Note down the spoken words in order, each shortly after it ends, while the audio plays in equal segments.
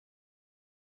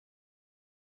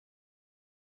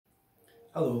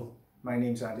Hello, my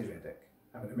name's Andy Reddick.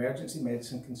 I'm an emergency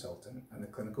medicine consultant and the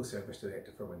clinical service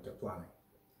director for winter planning.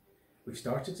 We've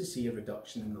started to see a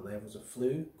reduction in the levels of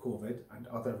flu, COVID and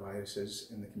other viruses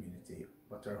in the community,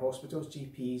 but our hospitals,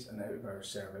 GPs and out-of-hours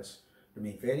service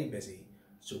remain very busy,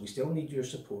 so we still need your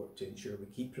support to ensure we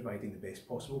keep providing the best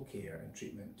possible care and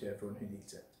treatment to everyone who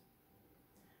needs it.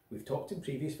 We've talked in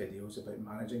previous videos about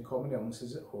managing common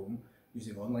illnesses at home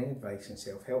using online advice and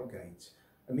self-help guides,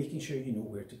 and making sure you know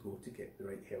where to go to get the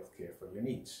right healthcare for your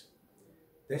needs.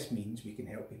 This means we can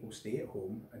help people stay at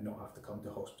home and not have to come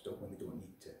to hospital when they don't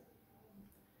need to.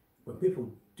 When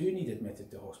people do need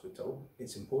admitted to hospital,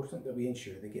 it's important that we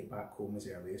ensure they get back home as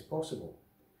early as possible.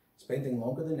 Spending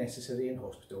longer than necessary in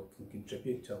hospital can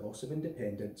contribute to a loss of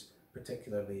independence,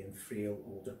 particularly in frail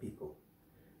older people.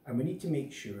 And we need to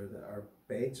make sure that our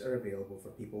beds are available for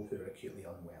people who are acutely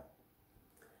unwell.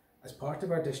 As part of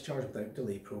our Discharge Without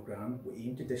Delay programme, we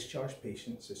aim to discharge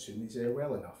patients as soon as they are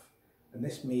well enough, and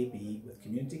this may be with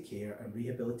community care and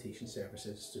rehabilitation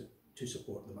services to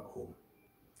support them at home.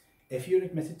 If you're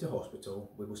admitted to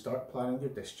hospital, we will start planning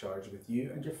your discharge with you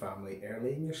and your family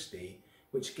early in your stay,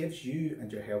 which gives you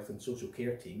and your health and social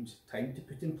care teams time to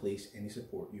put in place any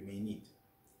support you may need.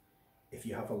 If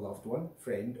you have a loved one,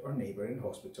 friend or neighbour in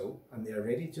hospital and they are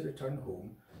ready to return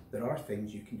home, there are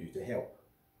things you can do to help.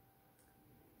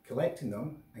 Collecting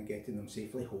them and getting them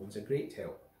safely home is a great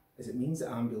help, as it means the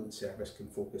ambulance service can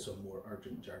focus on more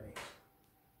urgent journeys.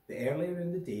 The earlier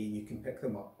in the day you can pick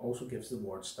them up also gives the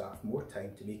ward staff more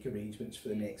time to make arrangements for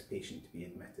the next patient to be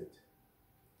admitted.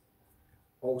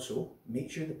 Also,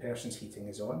 make sure the person's heating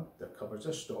is on, their cupboards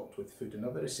are stocked with food and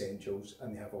other essentials,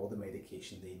 and they have all the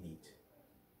medication they need.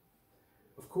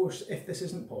 Of course, if this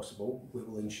isn't possible, we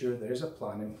will ensure there is a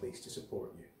plan in place to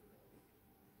support you.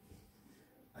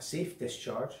 A safe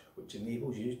discharge, which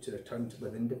enables you to return to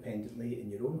live independently in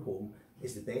your own home,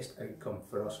 is the best outcome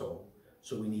for us all,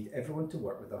 so we need everyone to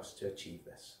work with us to achieve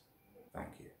this.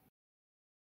 Thank you.